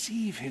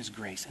receive his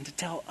grace and to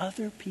tell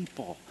other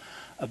people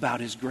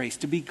about his grace,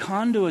 to be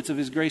conduits of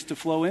his grace to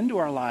flow into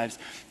our lives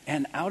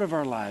and out of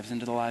our lives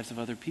into the lives of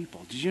other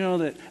people. Did you know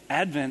that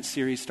Advent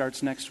series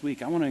starts next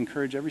week? I want to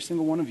encourage every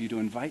single one of you to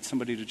invite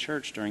somebody to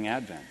church during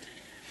Advent.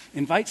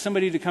 Invite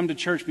somebody to come to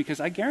church, because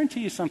I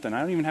guarantee you something.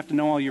 I don't even have to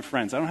know all your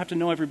friends. I don't have to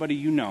know everybody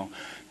you know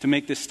to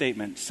make this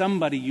statement.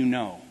 Somebody you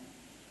know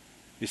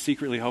is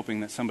secretly hoping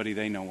that somebody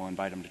they know will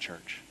invite them to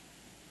church.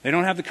 They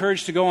don't have the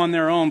courage to go on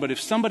their own, but if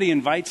somebody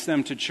invites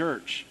them to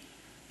church,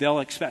 they'll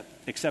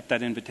accept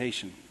that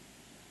invitation.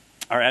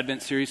 Our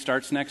Advent series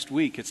starts next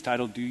week. It's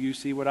titled, Do You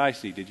See What I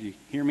See? Did you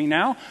hear me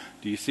now?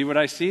 Do you see what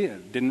I see? I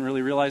didn't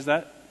really realize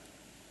that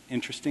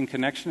interesting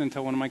connection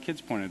until one of my kids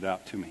pointed it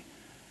out to me.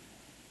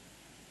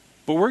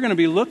 But we're going to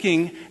be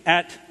looking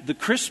at the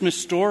Christmas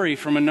story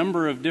from a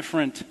number of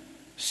different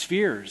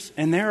spheres.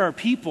 And there are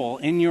people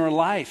in your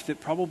life that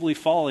probably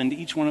fall into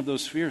each one of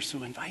those spheres.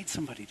 So invite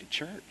somebody to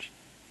church.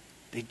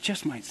 They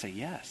just might say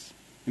yes.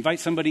 Invite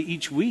somebody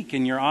each week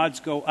and your odds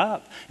go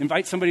up.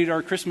 Invite somebody to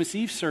our Christmas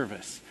Eve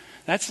service.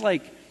 That's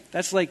like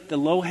the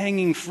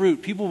low-hanging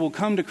fruit. People will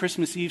come to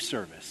Christmas Eve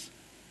service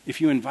if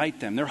you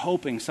invite them. They're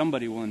hoping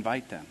somebody will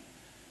invite them.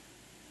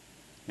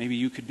 Maybe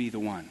you could be the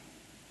one.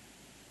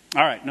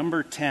 All right,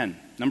 number 10.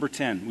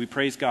 We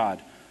praise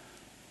God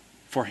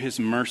for his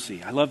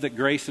mercy. I love that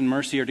grace and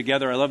mercy are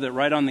together. I love that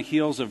right on the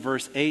heels of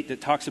verse 8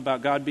 that talks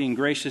about God being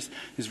gracious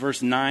is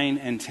verse 9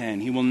 and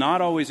 10. He will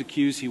not always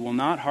accuse. He will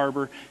not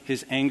harbor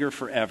his anger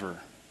forever.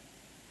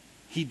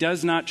 He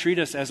does not treat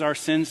us as our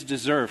sins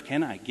deserve.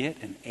 Can I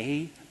get an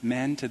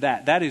amen to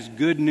that? That is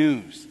good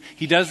news.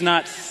 He does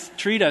not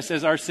treat us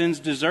as our sins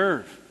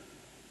deserve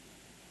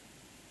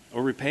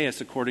or repay us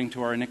according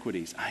to our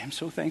iniquities. I am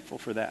so thankful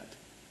for that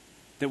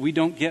we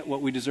don't get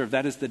what we deserve.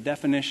 That is the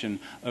definition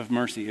of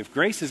mercy. If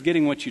grace is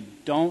getting what you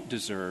don't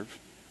deserve,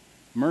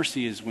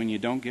 mercy is when you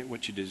don't get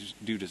what you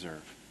do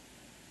deserve.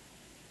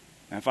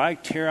 Now, if I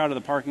tear out of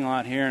the parking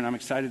lot here and I'm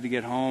excited to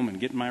get home and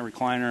get in my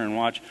recliner and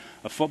watch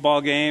a football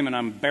game and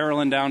I'm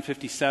barreling down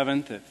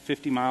 57th at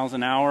 50 miles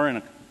an hour and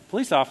a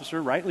police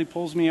officer rightly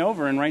pulls me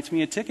over and writes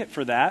me a ticket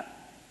for that,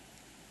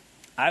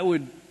 I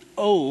would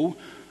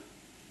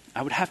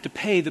have to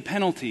pay the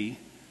penalty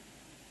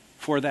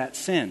for that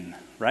sin,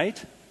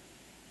 right?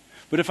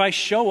 But if I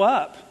show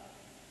up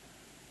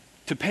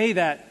to pay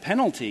that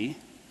penalty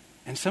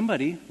And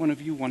somebody, one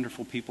of you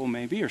wonderful people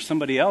maybe, or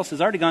somebody else has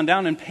already gone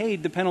down and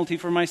paid the penalty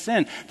for my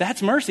sin.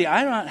 That's mercy.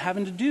 I'm not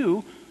having to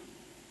do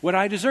what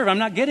I deserve. I'm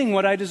not getting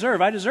what I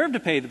deserve. I deserve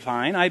to pay the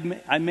fine. I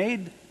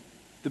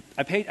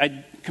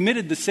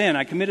committed the sin.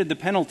 I committed the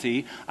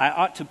penalty. I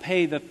ought to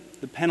pay the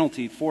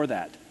penalty for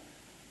that.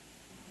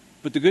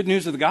 But the good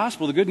news of the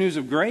gospel, the good news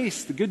of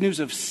grace, the good news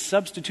of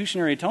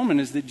substitutionary atonement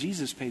is that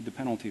Jesus paid the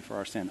penalty for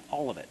our sin.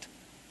 All of it.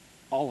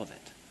 All of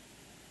it.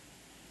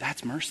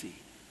 That's mercy.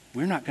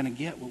 We're not going to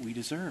get what we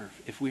deserve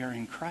if we are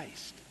in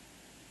Christ.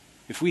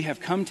 If we have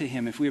come to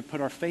Him, if we have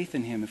put our faith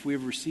in Him, if we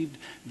have received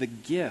the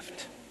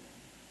gift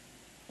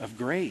of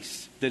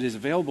grace that is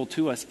available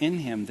to us in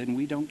Him, then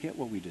we don't get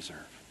what we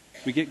deserve.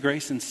 We get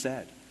grace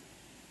instead.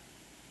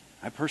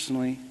 I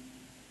personally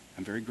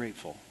am very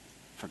grateful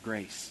for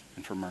grace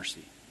and for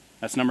mercy.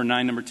 That's number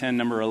 9. Number 10.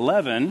 Number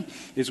 11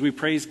 is we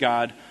praise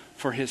God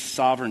for His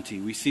sovereignty.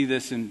 We see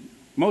this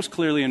most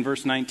clearly in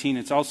verse 19.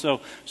 It's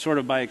also sort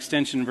of by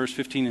extension in verse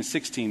 15 and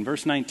 16.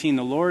 Verse 19,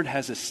 the Lord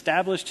has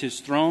established His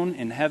throne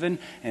in heaven,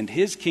 and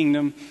His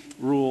kingdom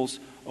rules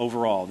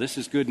over all. This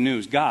is good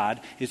news. God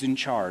is in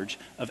charge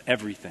of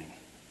everything.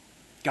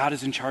 God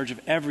is in charge of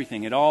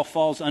everything. It all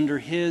falls under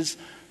His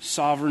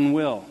sovereign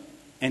will.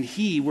 And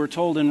He, we're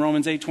told in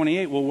Romans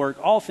 8:28, will work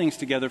all things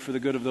together for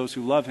the good of those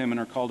who love Him and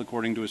are called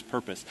according to His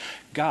purpose.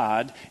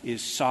 God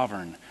is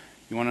sovereign.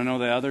 You want to know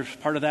the other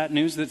part of that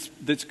news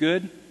that's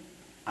good?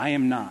 I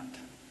am not,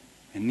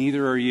 and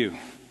neither are you.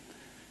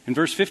 In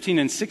verse 15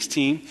 and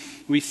 16,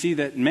 we see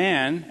that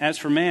man, as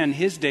for man,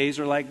 his days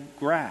are like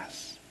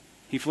grass.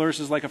 He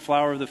flourishes like a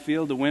flower of the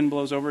field. The wind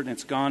blows over it, and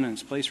it's gone, and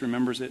its place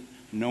remembers it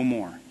no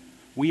more.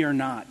 We are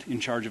not in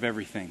charge of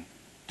everything.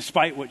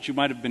 Despite what you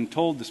might have been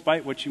told,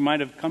 despite what you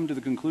might have come to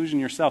the conclusion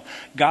yourself,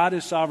 God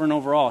is sovereign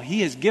over all.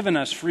 He has given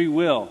us free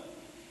will.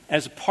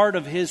 As part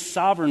of His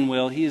sovereign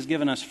will, He has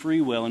given us free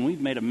will, and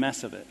we've made a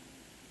mess of it.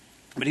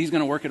 But He's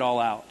going to work it all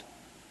out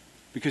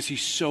because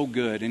He's so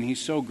good, and He's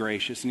so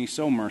gracious, and He's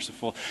so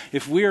merciful.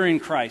 If we are in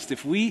Christ,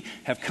 if we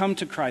have come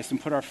to Christ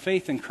and put our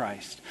faith in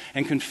Christ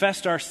and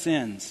confessed our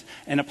sins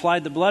and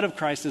applied the blood of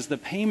Christ as the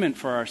payment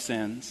for our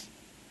sins,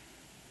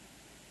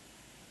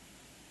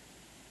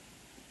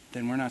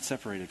 then we're not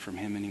separated from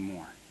Him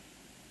anymore.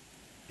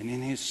 And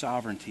in His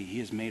sovereignty, He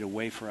has made a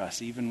way for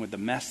us, even with the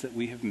mess that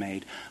we have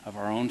made of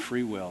our own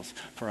free wills,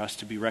 for us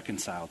to be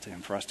reconciled to Him,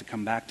 for us to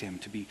come back to Him,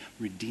 to be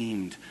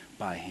redeemed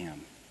by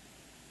Him.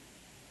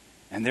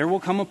 And there will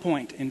come a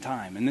point in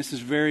time, and this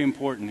is very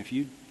important. If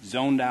you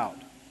zoned out,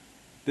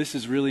 this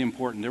is really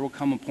important. There will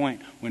come a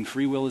point when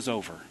free will is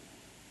over.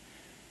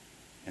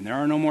 And there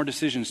are no more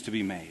decisions to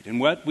be made. And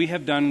what we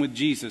have done with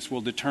Jesus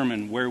will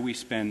determine where we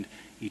spend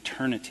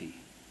eternity.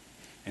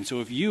 And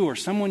so if you or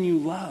someone you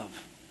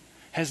love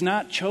has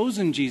not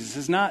chosen Jesus,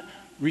 has not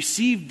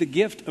received the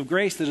gift of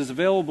grace that is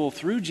available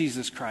through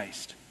Jesus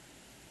Christ,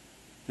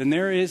 then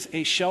there is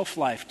a shelf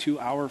life to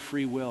our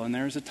free will. And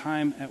there is a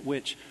time at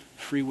which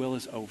free will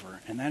is over.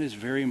 And that is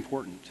very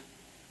important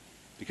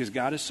because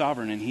God is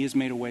sovereign and He has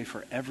made a way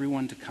for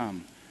everyone to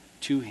come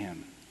to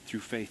Him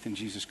through faith in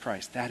Jesus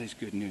Christ. That is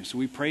good news. So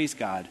we praise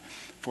God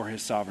for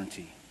His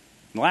sovereignty.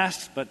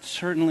 Last but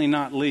certainly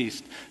not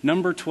least,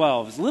 number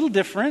 12 is a little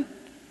different.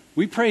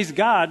 We praise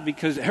God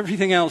because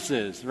everything else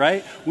is,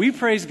 right? We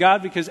praise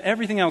God because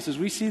everything else is.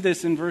 We see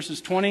this in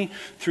verses 20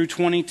 through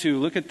 22.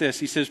 Look at this.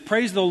 He says,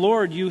 praise the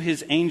Lord, you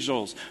His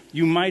angels,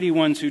 you mighty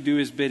ones who do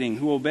His bidding,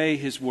 who obey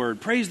His word.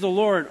 Praise the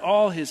Lord,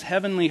 all His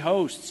heavenly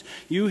hosts,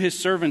 you His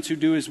servants who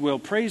do His will.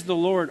 Praise the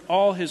Lord,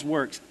 all His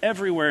works,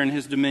 everywhere in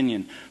His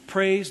dominion.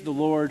 Praise the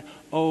Lord,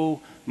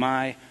 O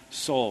my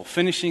soul.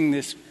 Finishing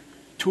this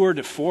tour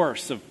de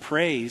force of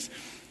praise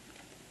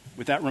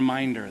with that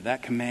reminder,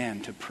 that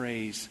command to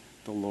praise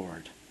the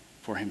Lord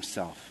for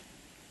Himself.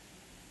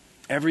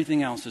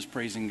 Everything else is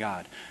praising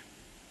God.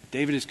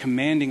 David is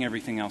commanding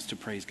everything else to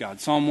praise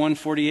God. Psalm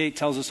 148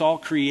 tells us all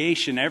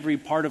creation, every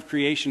part of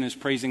creation is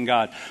praising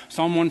God.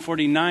 Psalm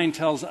 149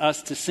 tells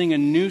us to sing a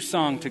new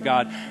song to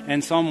God.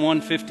 And Psalm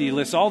 150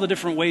 lists all the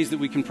different ways that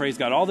we can praise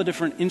God, all the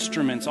different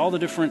instruments, all the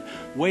different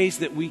ways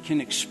that we can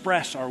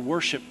express our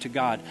worship to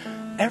God.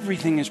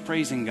 Everything is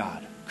praising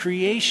God.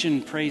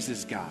 Creation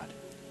praises God.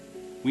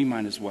 We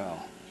might as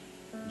well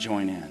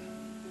join in.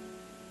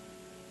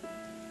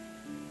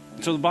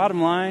 And so the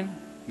bottom line,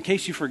 in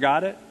case you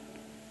forgot it,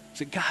 is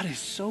that God is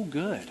so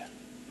good.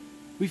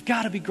 We've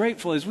got to be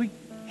grateful as we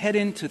head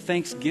into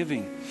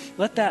Thanksgiving.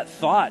 Let that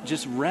thought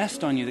just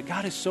rest on you that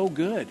God is so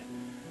good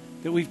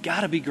that we've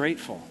got to be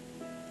grateful.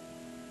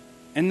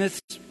 And this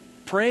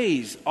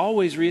praise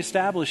always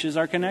reestablishes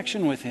our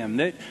connection with Him.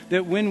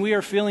 That when we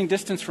are feeling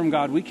distance from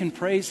God, we can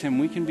praise Him.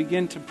 We can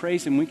begin to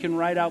praise Him. We can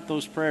write out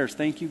those prayers.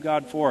 Thank you,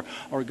 God, for,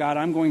 or God,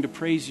 I'm going to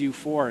praise you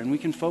for. And we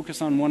can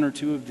focus on one or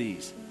two of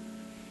these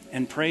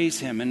and praise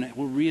Him, and it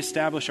will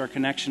reestablish our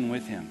connection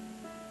with Him.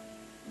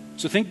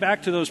 So think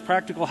back to those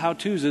practical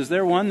how-tos. Is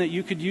there one that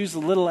you could use a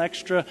little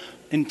extra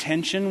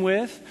intention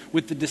with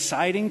the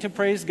deciding to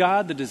praise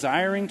God, the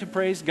desiring to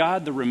praise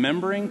God, the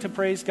remembering to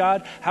praise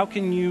God? How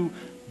can you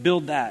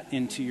build that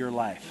into your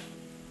life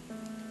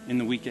in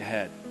the week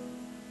ahead?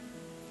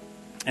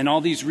 And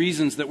all these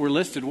reasons that were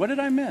listed, what did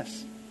I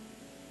miss?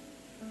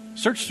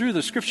 Search through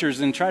the scriptures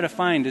and try to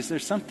find, is there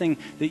something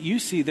that you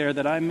see there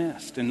that I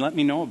missed? And let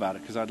me know about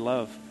it, because I'd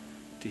love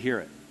to hear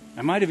it.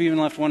 I might have even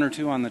left one or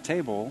two on the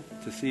table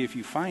to see if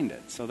you find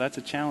it. So that's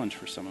a challenge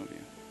for some of you.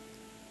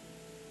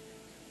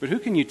 But who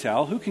can you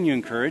tell? Who can you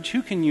encourage?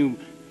 Who can you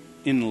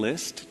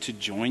enlist to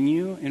join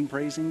you in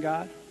praising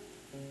God?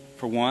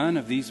 For one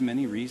of these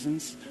many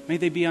reasons, may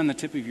they be on the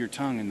tip of your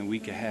tongue in the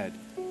week ahead.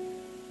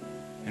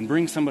 And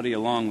bring somebody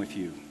along with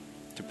you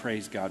to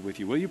praise God with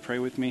you. Will you pray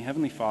with me?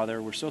 Heavenly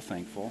Father, we're so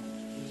thankful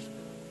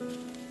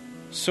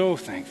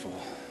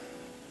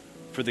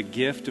for the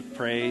gift of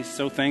praise.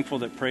 So thankful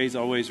that praise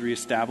always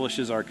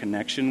reestablishes our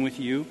connection with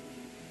you.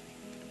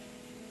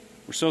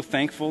 We're so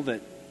thankful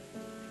that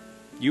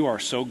you are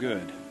so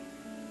good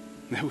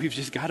that we've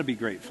just got to be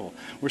grateful.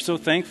 We're so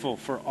thankful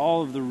for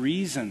all of the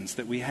reasons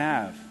that we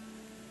have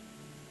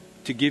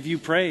to give you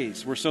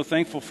praise. We're so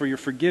thankful for your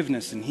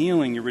forgiveness and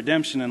healing, your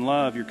redemption and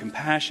love, your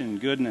compassion,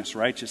 goodness,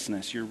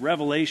 righteousness, your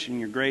revelation,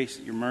 your grace,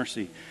 your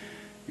mercy,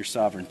 your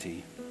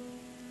sovereignty.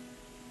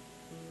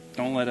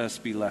 Don't let us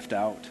be left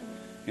out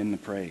in the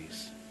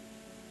praise.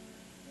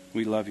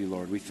 We love you,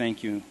 Lord. We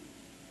thank you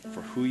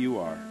for who you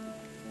are,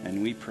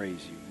 and we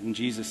praise you. In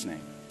Jesus'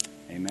 name,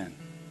 amen.